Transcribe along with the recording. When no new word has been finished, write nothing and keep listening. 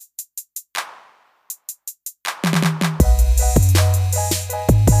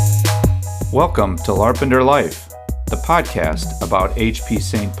Welcome to Larpenter Life, the podcast about HP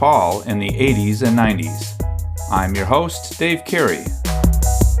St. Paul in the 80s and 90s. I'm your host, Dave Carey.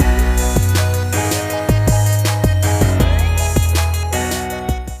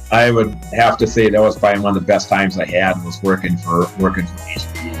 I would have to say that was probably one of the best times I had was working for HP.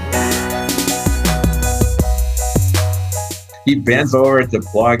 He bends over to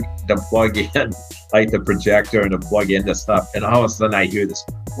plug in like the projector and to plug into stuff, and all of a sudden I hear this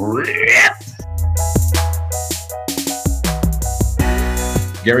rip.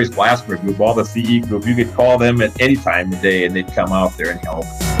 Gary's Blasper Group, all the CE group, you could call them at any time of day and they'd come out there and help.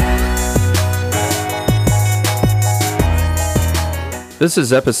 This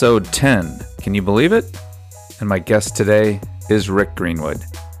is episode 10. Can you believe it? And my guest today is Rick Greenwood.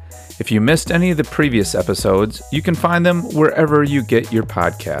 If you missed any of the previous episodes, you can find them wherever you get your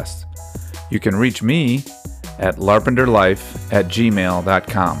podcasts. You can reach me at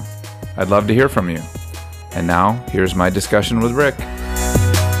larpenterlife@gmail.com. I'd love to hear from you. And now, here's my discussion with Rick.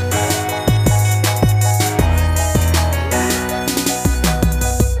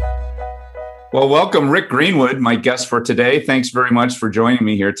 Well, welcome, Rick Greenwood, my guest for today. Thanks very much for joining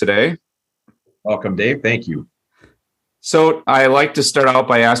me here today. Welcome, Dave. Thank you. So I like to start out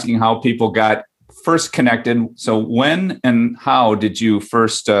by asking how people got first connected. So when and how did you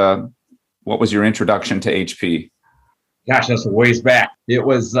first, what was your introduction to HP? Gosh, that's a ways back. It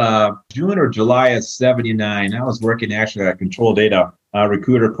was June or July of 79. I was working actually at Control Data. A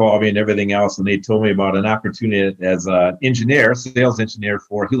recruiter called me and everything else, and they told me about an opportunity as an engineer, sales engineer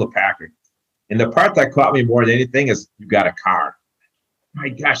for Hewlett Packard. And the part that caught me more than anything is you got a car. My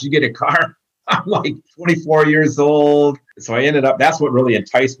gosh, you get a car? I'm like 24 years old. So I ended up, that's what really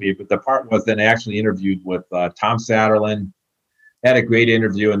enticed me. But the part was then I actually interviewed with Tom Satterlund, had a great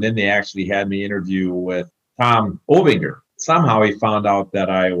interview. And then they actually had me interview with Tom Obinger. Somehow he found out that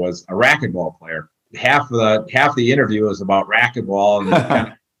I was a racquetball player. Half the interview was about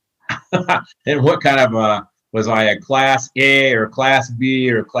racquetball and what kind of was I a class A or class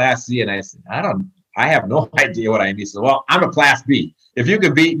B or class C? And I said, I have no idea what I am. He said, well, I'm a class B. If you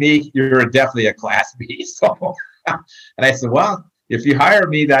can beat me, you're definitely a class B. So, and I said, well, if you hire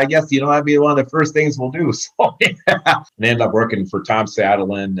me, then I guess, that'd be one of the first things we'll do. So and I ended up working for Tom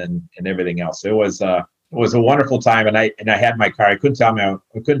Satterlund and everything else. It was a wonderful time. And I had my car. I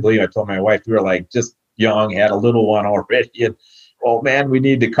couldn't believe I told my wife, we were like just young, had a little one already. And, oh man, we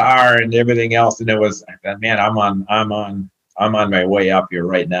need the car and everything else. And it was, man, I'm on my way up here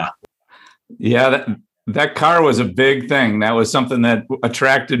right now. Yeah, that car was a big thing. That was something that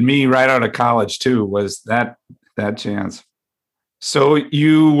attracted me right out of college too, was that chance. So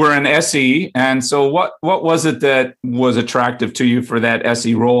you were an SE, and so what was it that was attractive to you for that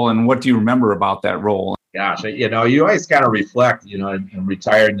SE role, and what do you remember about that role? Gosh, you always kind of reflect, I'm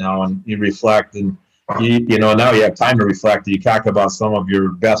retired now, and you reflect, and now you have time to reflect. You talk about some of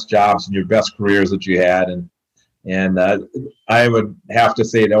your best jobs and your best careers that you had, and I would have to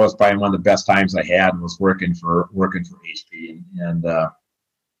say that was probably one of the best times I had was working for HP. And the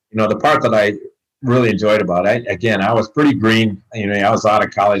part that I really enjoyed about it, again, I was pretty green. I was out of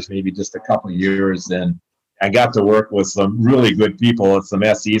college maybe just a couple of years, and I got to work with some really good people at some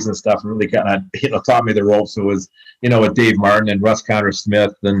SEs and stuff. Really kind of taught me the ropes. It was with Dave Martin and Russ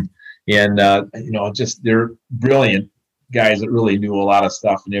Conner-Smith and just they're brilliant guys that really knew a lot of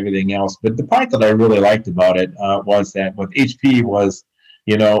stuff and everything else. But the part that I really liked about it was that with HP was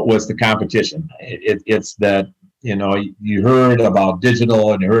the competition. It's that, you heard about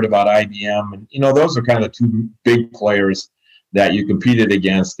digital and you heard about IBM, and, those are kind of two big players that you competed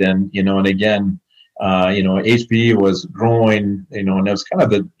against. And, and again, HP was growing, and it was kind of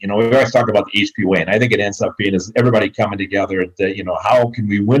we always talk about the HP way. And I think it ends up being is everybody coming together at how can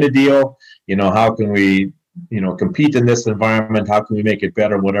we win a deal? How can we, compete in this environment? How can we make it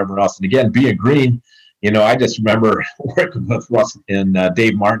better? Whatever else. And again, being green, I just remember working with Russ and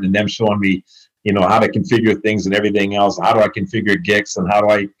Dave Martin and them showing me, how to configure things and everything else. How do I configure GICs and how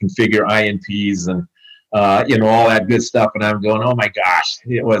do I configure INPs and, all that good stuff. And I'm going, oh my gosh,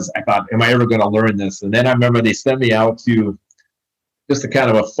 I thought, am I ever going to learn this? And then I remember they sent me out to, just a kind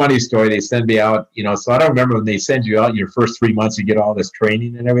of a funny story. They send me out, so I don't remember when they send you out in your first 3 months, you get all this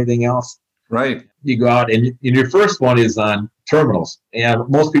training and everything else. Right. You go out and your first one is on terminals. And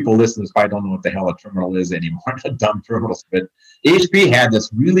most people listening probably don't know what the hell a terminal is anymore, dumb terminals. But HP had this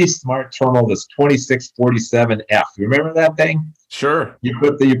really smart terminal, this 2647F. You remember that thing? Sure. You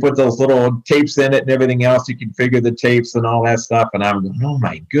put those little tapes in it and everything else. You configure the tapes and all that stuff. And I'm going, oh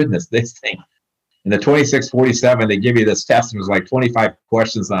my goodness, this thing. In the 2647, they give you this test, and there's like 25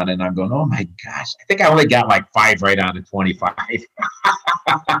 questions on it. And I'm going, oh my gosh, I think I only got like 5 right on the 25.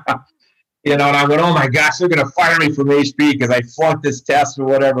 and I went, oh my gosh, they're going to fire me from HP because I flunked this test or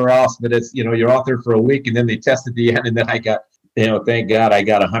whatever else. But it's, you're out there for a week and then they test at the end. And then I got, thank God I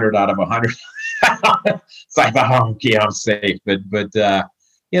got 100 out of 100. So I thought, oh, okay, I'm safe. But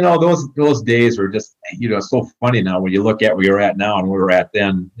those days were just, so funny now when you look at where you're at now and where we're at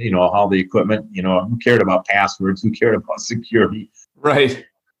then, how the equipment, who cared about passwords, who cared about security. Right.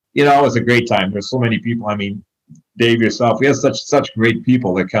 It was a great time. There's so many people. I mean, Dave, yourself, we have such great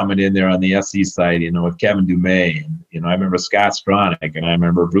people that coming in there on the SE side, with Kevin Dumais, and I remember Scott Stronach, and I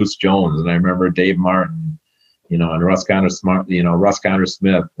remember Bruce Jones, and I remember Dave Martin, and Russ Connor Smith,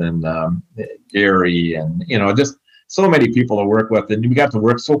 and Gary, and just so many people to work with, and we got to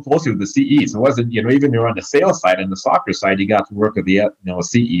work so closely with the CEs. It wasn't, even you're on the sales side and the soccer side, you got to work with the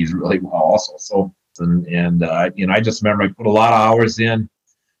CEs really well also. So I just remember I put a lot of hours in.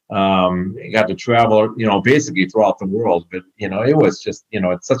 I got to travel, basically throughout the world, but, it was just,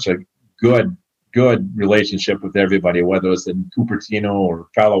 it's such a good relationship with everybody, whether it was in Cupertino or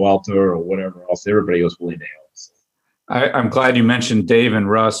Palo Alto or whatever else, everybody was willing to help. So. I'm glad you mentioned Dave and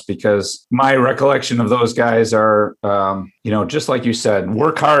Russ, because my recollection of those guys are, just like you said,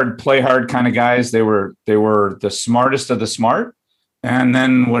 work hard, play hard kind of guys. They were the smartest of the smart. And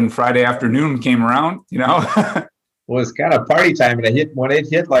then when Friday afternoon came around, was kind of party time, and when it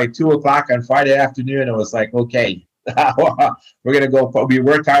hit like 2:00 on Friday afternoon, it was like, okay, we're gonna go. We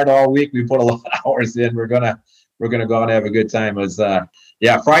worked hard all week. We put a lot of hours in. We're gonna go out and have a good time. It was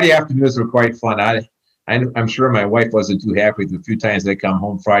Friday afternoons were quite fun. I'm sure my wife wasn't too happy with the few times I come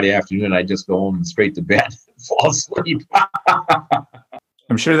home Friday afternoon. I just go home and straight to bed and fall asleep.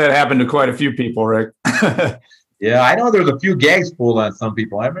 I'm sure that happened to quite a few people, Rick. Yeah, I know there's a few gags pulled on some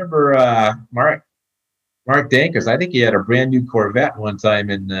people. I remember Mark Dankers, I think he had a brand new Corvette one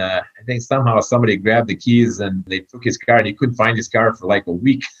time, and I think somehow somebody grabbed the keys and they took his car, and he couldn't find his car for like a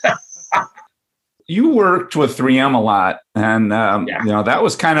week. You worked with 3M a lot, and that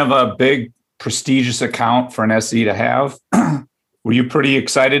was kind of a big, prestigious account for an SE to have. Were you pretty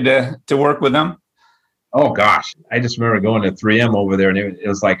excited to work with them? Oh gosh, I just remember going to 3M over there, and it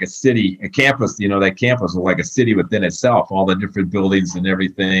was like a city, a campus. That campus was like a city within itself, all the different buildings and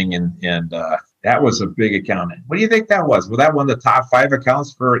everything, and that was a big account. What do you think that was? Was that one of the top 5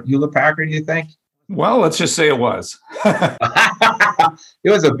 accounts for Hewlett Packard, do you think? Well, let's just say it was. It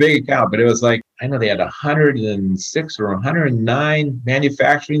was a big account, but it was like, I know they had 106 or 109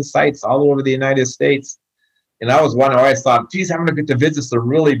 manufacturing sites all over the United States. And I was one who always thought, geez, I'm going to get to visit some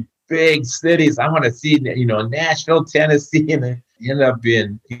really big cities. I want to see, Nashville, Tennessee, and they end up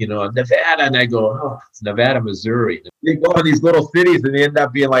being, Nevada. And I go, oh, it's Nevada, Missouri. You go to these little cities and they end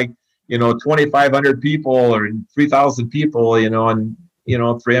up being like, 2,500 people or 3,000 people, and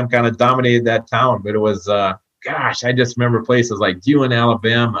 3M kind of dominated that town. But it was, I just remember places like Dewan,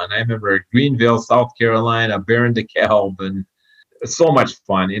 Alabama, and I remember Greenville, South Carolina, Barron DeKalb, and so much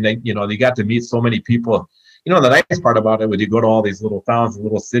fun. And they got to meet so many people. The nice part about it, when you go to all these little towns and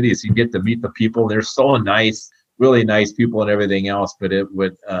little cities, you get to meet the people. They're so nice, really nice people and everything else. But it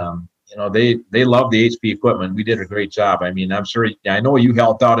would, they love the HP equipment. We did a great job. I mean, I know you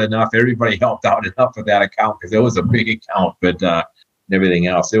helped out enough. Everybody helped out enough with that account because it was a big account. But everything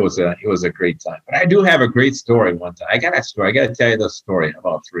else, it was a great time. But I do have a great story one time. I got to tell you the story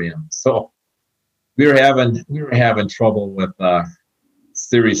about 3M. So we were having trouble with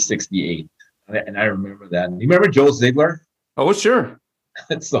Series 68. And I remember that. You remember Joe Ziegler? Oh, sure.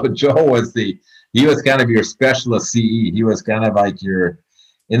 So Joe was he was kind of your specialist CE. He was kind of like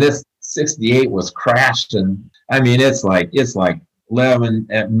and this 68 was crashed. And I mean, it's like 11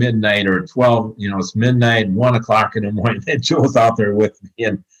 at midnight or 12, it's midnight, 1:00 in the morning. And Joe's out there with me.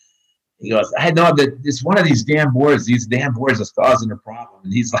 And he goes, I know that it's one of these damn boards is causing a problem.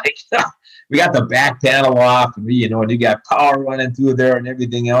 And he's like, we got the back panel off, and and you got power running through there and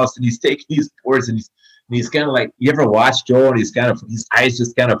everything else. And he's taking these boards and he's kind of like, you ever watch Joe? And his eyes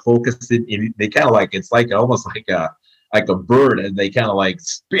just kind of focus it. And they kind of like, it's like almost like a bird, and they kind of like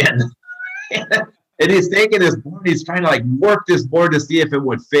spin. And he's taking this board, he's trying to like work this board to see if it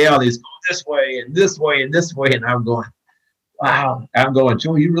would fail. And he's going this way and this way and this way. And I'm going, wow. I'm going,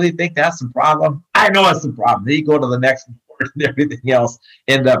 Joe, you really think that's the problem? I know it's the problem. Then you go to the next board and everything else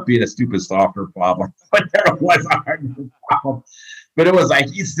end up being a stupid software problem. But there was a hardware problem. But it was like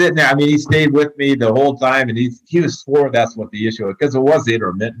he's sitting there. I mean, he stayed with me the whole time, and he was swore that's what the issue was, because it was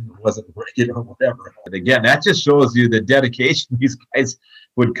intermittent, it wasn't regular or whatever. But again, that just shows you the dedication these guys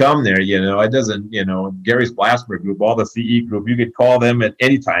would come there. It doesn't, Gary's Plasma Group, all the CE group, you could call them at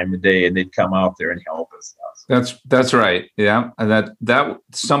any time of day and they'd come out there and help us. That's right. Yeah. And that's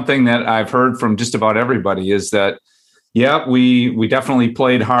something that I've heard from just about everybody is that Yeah, we definitely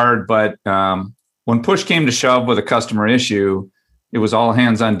played hard, but when push came to shove with a customer issue, it was all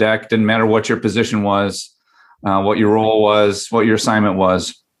hands on deck. Didn't matter what your position was, what your role was, what your assignment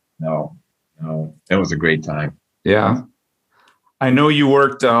was. No, that was a great time. Yeah. I know you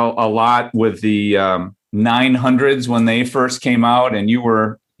worked a lot with the 900s when they first came out, and you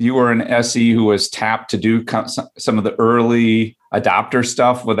were an SE who was tapped to do some of the early adopter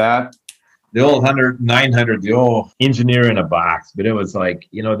stuff with that. The old 900, the old engineer in a box, but it was like,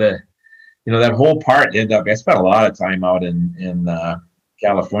 that whole part ended up, I spent a lot of time out in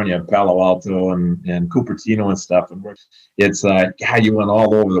California, Palo Alto and Cupertino and stuff. And it's God, you went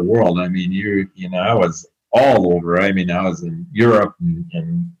all over the world. I mean, I was all over. I mean, I was in Europe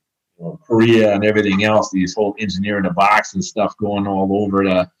and Korea and everything else, these whole engineer in a box and stuff going all over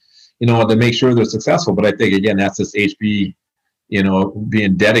to make sure they're successful. But I think, again, that's just HP,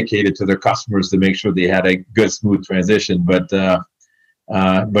 being dedicated to their customers to make sure they had a good, smooth transition. But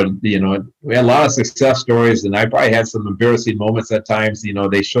we had a lot of success stories, and I probably had some embarrassing moments at times.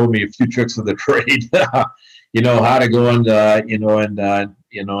 They showed me a few tricks of the trade, how to go into,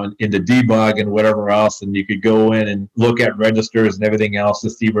 into debug and whatever else. And you could go in and look at registers and everything else to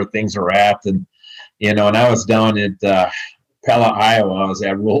see where things are at. And, and I was down at Pella, Iowa. I was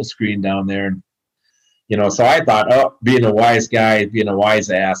at Roll Screen down there. And, so I thought, being a wise guy, being a wise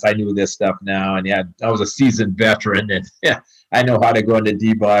ass, I knew this stuff now. And yeah, I was a seasoned veteran, and I know how to go into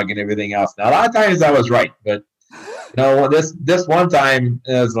debug and everything else. Now, a lot of times I was right, but this one time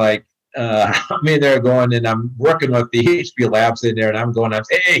it was like, I'm in there going, and I'm working with the HP labs in there, and I'm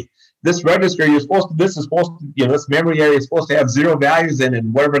saying, hey, this register this memory area is supposed to have 0 values in it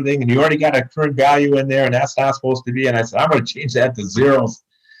and whatever thing, and you already got a current value in there, and that's not supposed to be. And I said, I'm going to change that to zeros.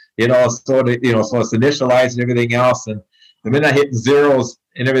 So it's initialized and everything else. And the minute I hit zeros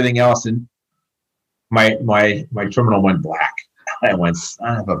and everything else, and my terminal went black. I went,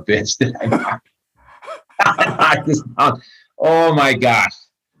 son of a bitch, did I knock this down? Oh my gosh.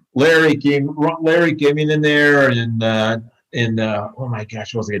 Larry came in there, and oh my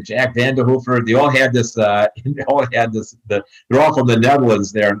gosh, what was it? Jack Vanderhoofer. They all had this. They're all from the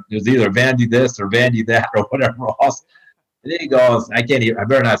Netherlands. There, it was either Vandy this or Vandy that or whatever else. And then he goes, I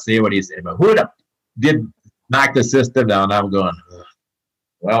better not say what he said, but who did knock the system down? I'm going,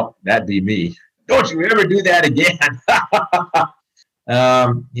 well, that'd be me. Don't you ever do that again.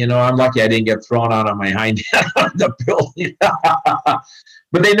 I'm lucky I didn't get thrown out on my hind end on the building.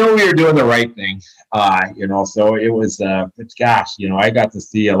 But they knew we were doing the right thing. So it was, gosh, I got to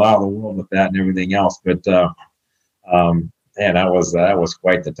see a lot of the world with that and everything else. But, man, that was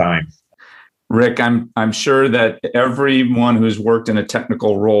quite the time. Rick, I'm sure that everyone who's worked in a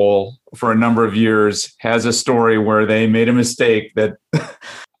technical role for a number of years has a story where they made a mistake that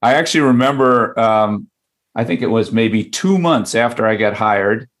I actually remember. I think it was maybe 2 months after I got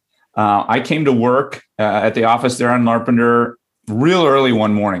hired. I came to work at the office there on Larpenteur real early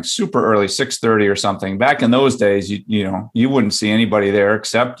one morning, super early, 6:30 or something. Back in those days, you wouldn't see anybody there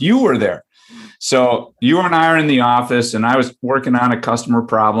except you were there. So you and I are in the office, and I was working on a customer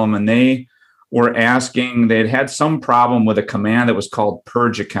problem, and they were asking, they'd had some problem with a command that was called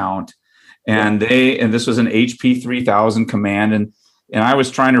purge account. And this was an HP 3000 command. And I was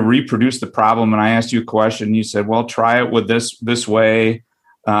trying to reproduce the problem. And I asked you a question. You said, well, try it with this way.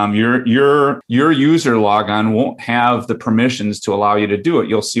 Your user logon won't have the permissions to allow you to do it.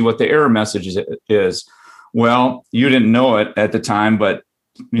 You'll see what the error message is. Well, you didn't know it at the time, but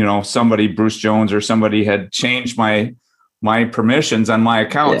somebody, Bruce Jones or somebody, had changed my permissions on my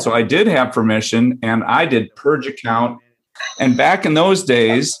account. Yeah. So I did have permission, and I did purge account. And back in those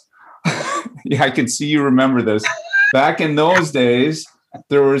days, yeah, I can see you remember this. Back in those days,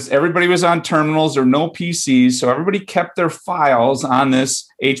 everybody was on terminals or no PCs. So everybody kept their files on this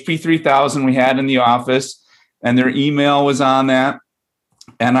HP 3000 we had in the office, and their email was on that.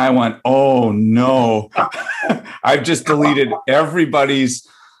 And I went, oh no, I've just deleted everybody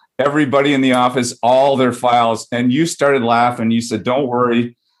in the office, all their files. And you started laughing. You said, don't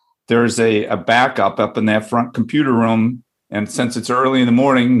worry, there's a backup up in that front computer room. And since it's early in the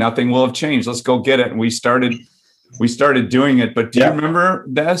morning, nothing will have changed. Let's go get it. And we started doing it. But do you remember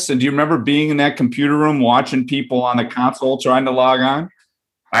this? And do you remember being in that computer room watching people on the console trying to log on?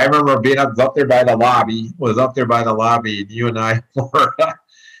 I remember being up there by the lobby, and you and I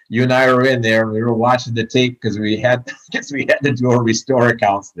were in there. We were watching the tape because we had to do our restore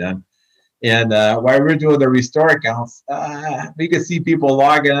accounts then. And while we were doing the restore accounts, we could see people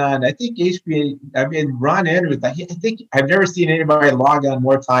logging on. I think Ron Andrews, I think I've never seen anybody log on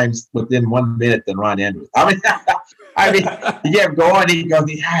more times within 1 minute than Ron Andrews. I I mean, he kept going. He goes,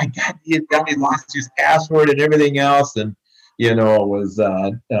 yeah, he lost his password and everything else. And, it was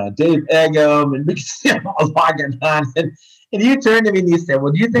Dave Eggum and logging on. And you turned to me and you said,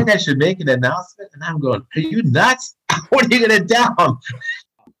 well, do you think I should make an announcement? And I'm going, are you nuts? What are you going to tell him?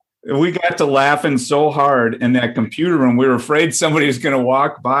 We got to laughing so hard in that computer room. We were afraid somebody was going to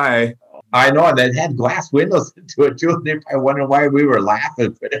walk by. I know, and it had glass windows into it too. I wonder why we were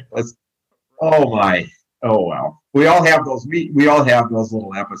laughing, but it was, oh well. We all have those. We all have those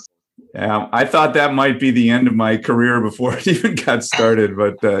little episodes. Yeah, I thought that might be the end of my career before it even got started,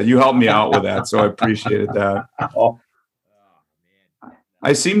 but you helped me out with that, so I appreciated that.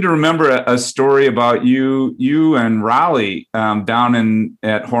 I seem to remember a story about you and Raleigh down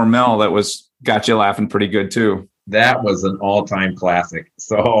at Hormel that got you laughing pretty good too. That was an all-time classic.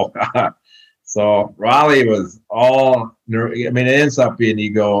 So Raleigh was it ends up being,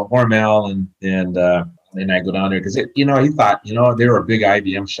 you go Hormel and I go down there because he thought, they were a big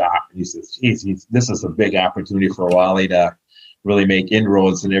IBM shop. And he says, geez, this is a big opportunity for Raleigh to really make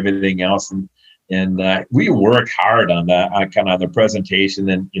inroads and everything else. And we worked hard on that, kind of the presentation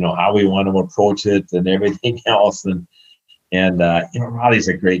and, how we want to approach it and everything else. And Raleigh's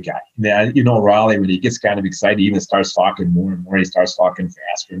a great guy. Raleigh, when he gets kind of excited, he even starts talking more and more. He starts talking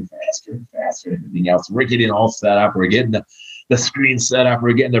faster and faster and faster and everything else. We're getting all set up. We're getting the screen set up.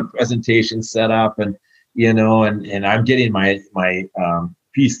 We're getting the presentation set up. And, and I'm getting my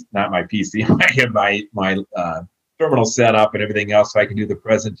piece, not my PC, my terminal set up and everything else so I can do the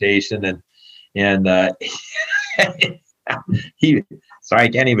presentation. And sorry, I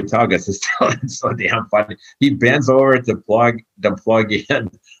can't even talk. It's so damn funny. He bends over to plug in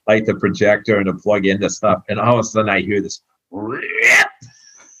like the projector and to plug in the stuff. And all of a sudden I hear this rip.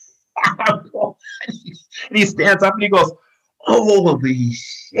 And he stands up and he goes, holy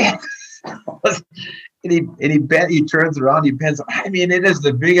shit. And he turns around, he bends. I mean, it is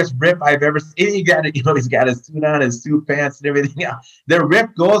the biggest rip I've ever seen. He got it, he's got his suit on, his suit pants and everything else. The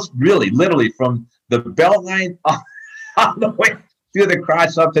rip goes literally from the belt line all the way through the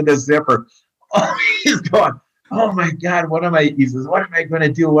crotch up to the zipper. Oh, he's going, oh my God, he says, what am I going to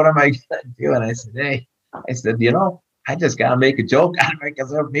do? What am I going to do? And I said, I just got to make a joke out of it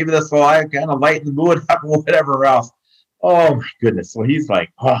because maybe this will kind of lighten the mood up or whatever else. Oh my goodness. So he's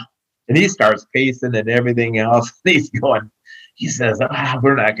like, oh. And he starts pacing and everything else. And he's going, he says,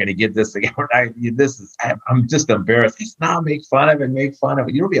 we're not going to get this again. I'm just embarrassed. He says, no, make fun of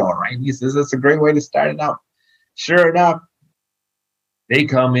it. You'll be all right. He says, that's a great way to start it out. Sure enough, they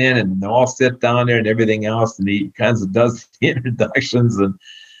come in and they all sit down there and everything else. And he kind of does the introductions and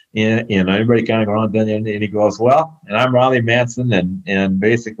everybody kind of go on. And he goes, well, and I'm Raleigh Manson. And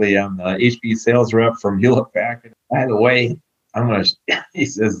basically I'm the HP sales rep from Hewlett Packard. By the way, he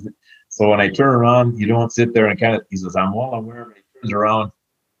says, so when I turn around, you don't sit there and he says, I'm well aware, but he turns around,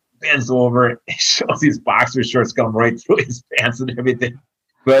 bends over, shows his boxer shorts come right through his pants and everything.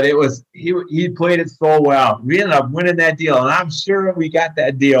 But he played it so well. We ended up winning that deal. And I'm sure we got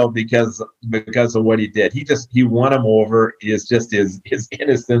that deal because of what he did. He won him over. It's just his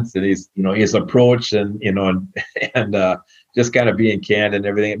innocence and his approach and just kind of being canned and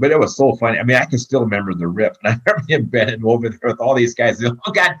everything. But it was so funny. I mean, I can still remember the rip. And I remember him bending over there with all these guys. They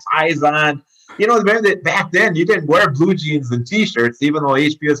all got ties on. Remember that back then you didn't wear blue jeans and T-shirts, even though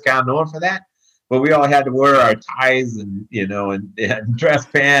HP was kind of known for that. But we all had to wear our ties and dress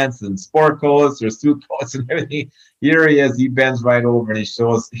pants and sport coats or suit coats and everything. Here he is. He bends right over and he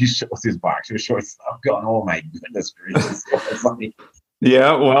shows his boxer shorts. I'm going, oh my goodness gracious, so funny.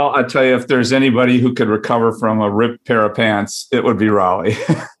 Yeah, well, I tell you, if there's anybody who could recover from a ripped pair of pants, it would be Raleigh.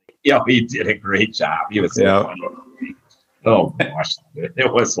 Yeah, he did a great job. He was so funny. Oh gosh,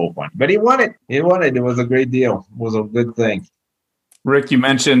 it was so funny. But he won it. It was a great deal. It was a good thing. Rick, you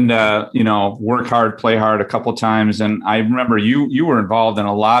mentioned, work hard, play hard a couple times. And I remember you were involved in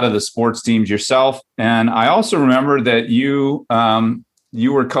a lot of the sports teams yourself. And I also remember that you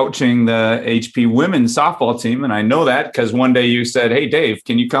were coaching the HP women's softball team. And I know that because one day you said, hey, Dave,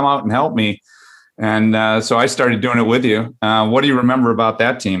 can you come out and help me? And so I started doing it with you. What do you remember about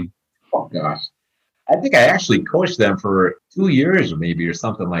that team? Oh, gosh. I think I actually coached them for 2 years or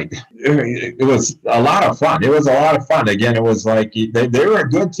something like that. It was a lot of fun. Again, it was like they were a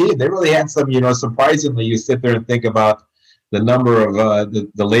good team. They really had some, surprisingly, you sit there and think about the number of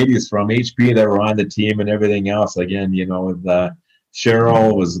the ladies from HP that were on the team and everything else. Again, with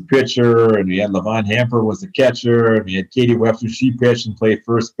Cheryl was the pitcher, and we had Levon Hamper was the catcher, and we had Katie Webster, she pitched and played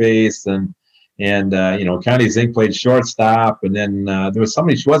first base, and Connie Zink played shortstop, and then there was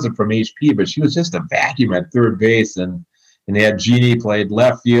somebody, she wasn't from HP, but she was just a vacuum at third base, and they had Jeannie played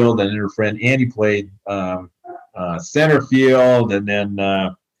left field, and her friend Andy played center field, and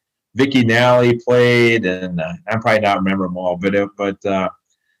then Vicky Nally played, and I'm probably not remember them all, but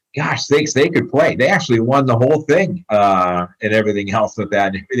gosh sakes, they could play. They actually won the whole thing and everything else with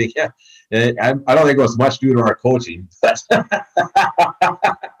that and everything. Yeah. And I don't think it was much due to our coaching.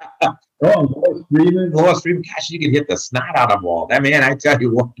 Lois Freeman, gosh, she could hit the snot out of all. That man, I tell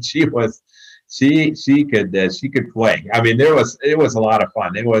you what, she could play. I mean, it was a lot of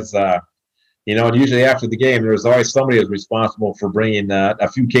fun. It was, and usually after the game, there was always somebody who was responsible for bringing a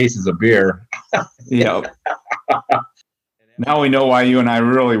few cases of beer. Yeah. Now we know why you and I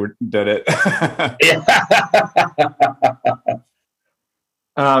really did it.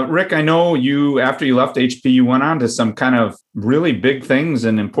 Rick, I know you, after you left HP, you went on to some kind of really big things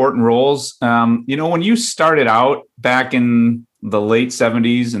and important roles. When you started out back in the late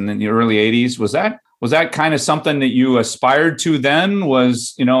 70s and then the early 80s, was that kind of something that you aspired to then?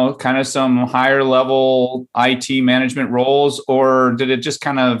 Was, kind of some higher level IT management roles, or did it just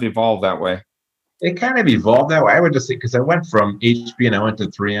kind of evolve that way? It kind of evolved that way. I would just say, because I went from HP and I went to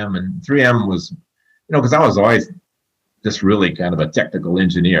 3M, and 3M was, because I was always just really kind of a technical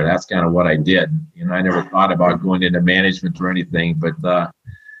engineer. That's kind of what I did. I never thought about going into management or anything, but the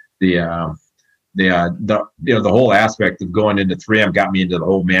whole aspect of going into 3M got me into the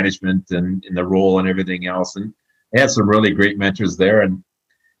whole management and in the role and everything else. And I had some really great mentors there, and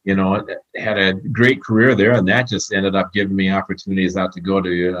had a great career there. And that just ended up giving me opportunities out to go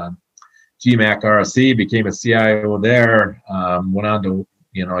to GMAC RSC, became a CIO there. Went on to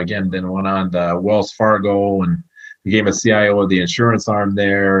went on to Wells Fargo and became a CIO of the insurance arm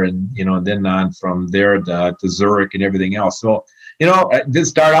there, and then on from there to Zurich and everything else. So it didn't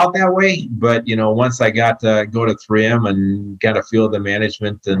start out that way, but once I got to go to 3M and kind of feel the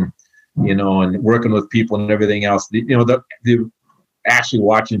management and and working with people and everything else, the actually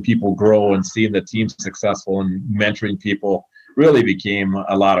watching people grow and seeing the team successful and mentoring people really became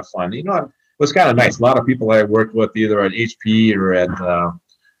a lot of fun. It was kind of nice. A lot of people I worked with either at HP or at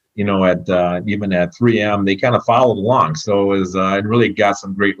even at 3M, they kind of followed along. So I really got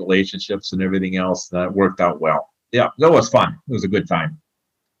some great relationships and everything else that worked out well. Yeah, that was fun. It was a good time.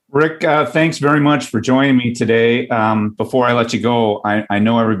 Rick, thanks very much for joining me today. Before I let you go, I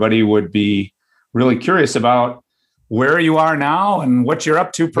know everybody would be really curious about where you are now and what you're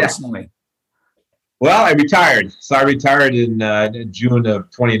up to personally. Yeah. Well, I retired. So I retired in June of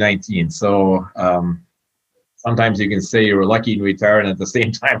 2019. So sometimes you can say you were lucky to retire, and at the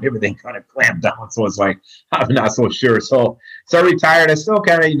same time, everything kind of clamped down. So it's like, I'm not so sure. So I retired. I still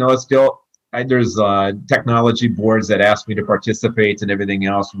kind of, there's technology boards that ask me to participate and everything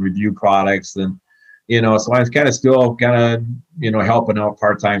else, review products. And, so I'm kind of still helping out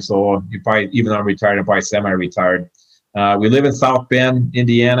part-time. So even though I'm retired, I'm probably semi-retired. We live in South Bend,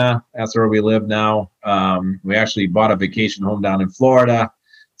 Indiana. That's where we live now. We actually bought a vacation home down in Florida.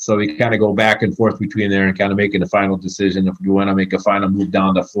 So we kind of go back and forth between there and kind of making the final decision if we want to make a final move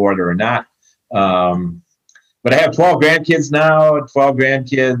down to Florida or not. But I have 12 grandkids now, and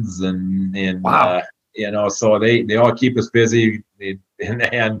wow. So they all keep us busy,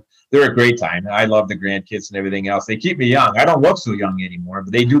 and they're a great time. I love the grandkids and everything else. They keep me young. I don't look so young anymore,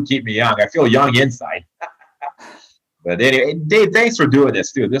 but they do keep me young. I feel young inside. But anyway, Dave, thanks for doing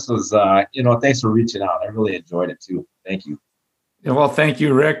this too. This was, thanks for reaching out. I really enjoyed it too. Thank you. Yeah, well, thank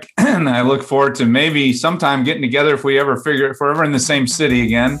you, Rick. And I look forward to maybe sometime getting together if we're ever in the same city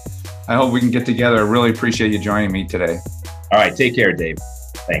again. I hope we can get together. I really appreciate you joining me today. All right. Take care, Dave.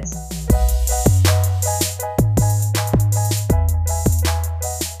 Thanks.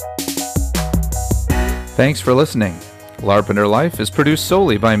 Thanks for listening. Larpenteur Life is produced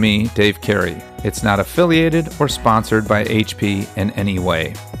solely by me, Dave Carey. It's not affiliated or sponsored by HP in any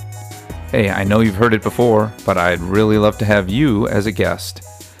way. Hey, I know you've heard it before, but I'd really love to have you as a guest.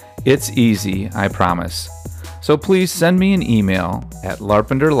 It's easy, I promise. So please send me an email at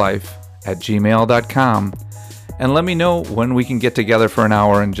larpenteurlife@gmail.com and let me know when we can get together for an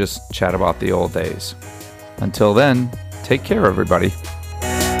hour and just chat about the old days. Until then, take care, everybody.